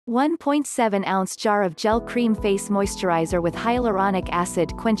1.7-ounce jar of gel cream face moisturizer with hyaluronic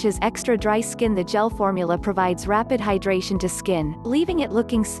acid quenches extra dry skin. The gel formula provides rapid hydration to skin, leaving it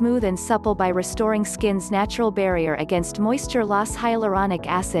looking smooth and supple by restoring skin's natural barrier against moisture loss. Hyaluronic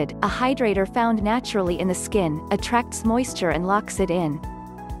acid, a hydrator found naturally in the skin, attracts moisture and locks it in.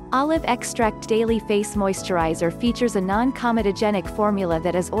 Olive extract daily face moisturizer features a non-comedogenic formula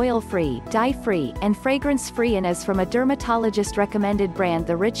that is oil-free, dye-free, and fragrance-free and is from a dermatologist-recommended brand.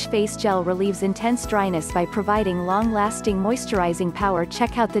 The rich face gel relieves intense dryness by providing long-lasting moisturizing power.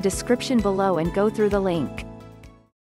 Check out the description below and go through the link.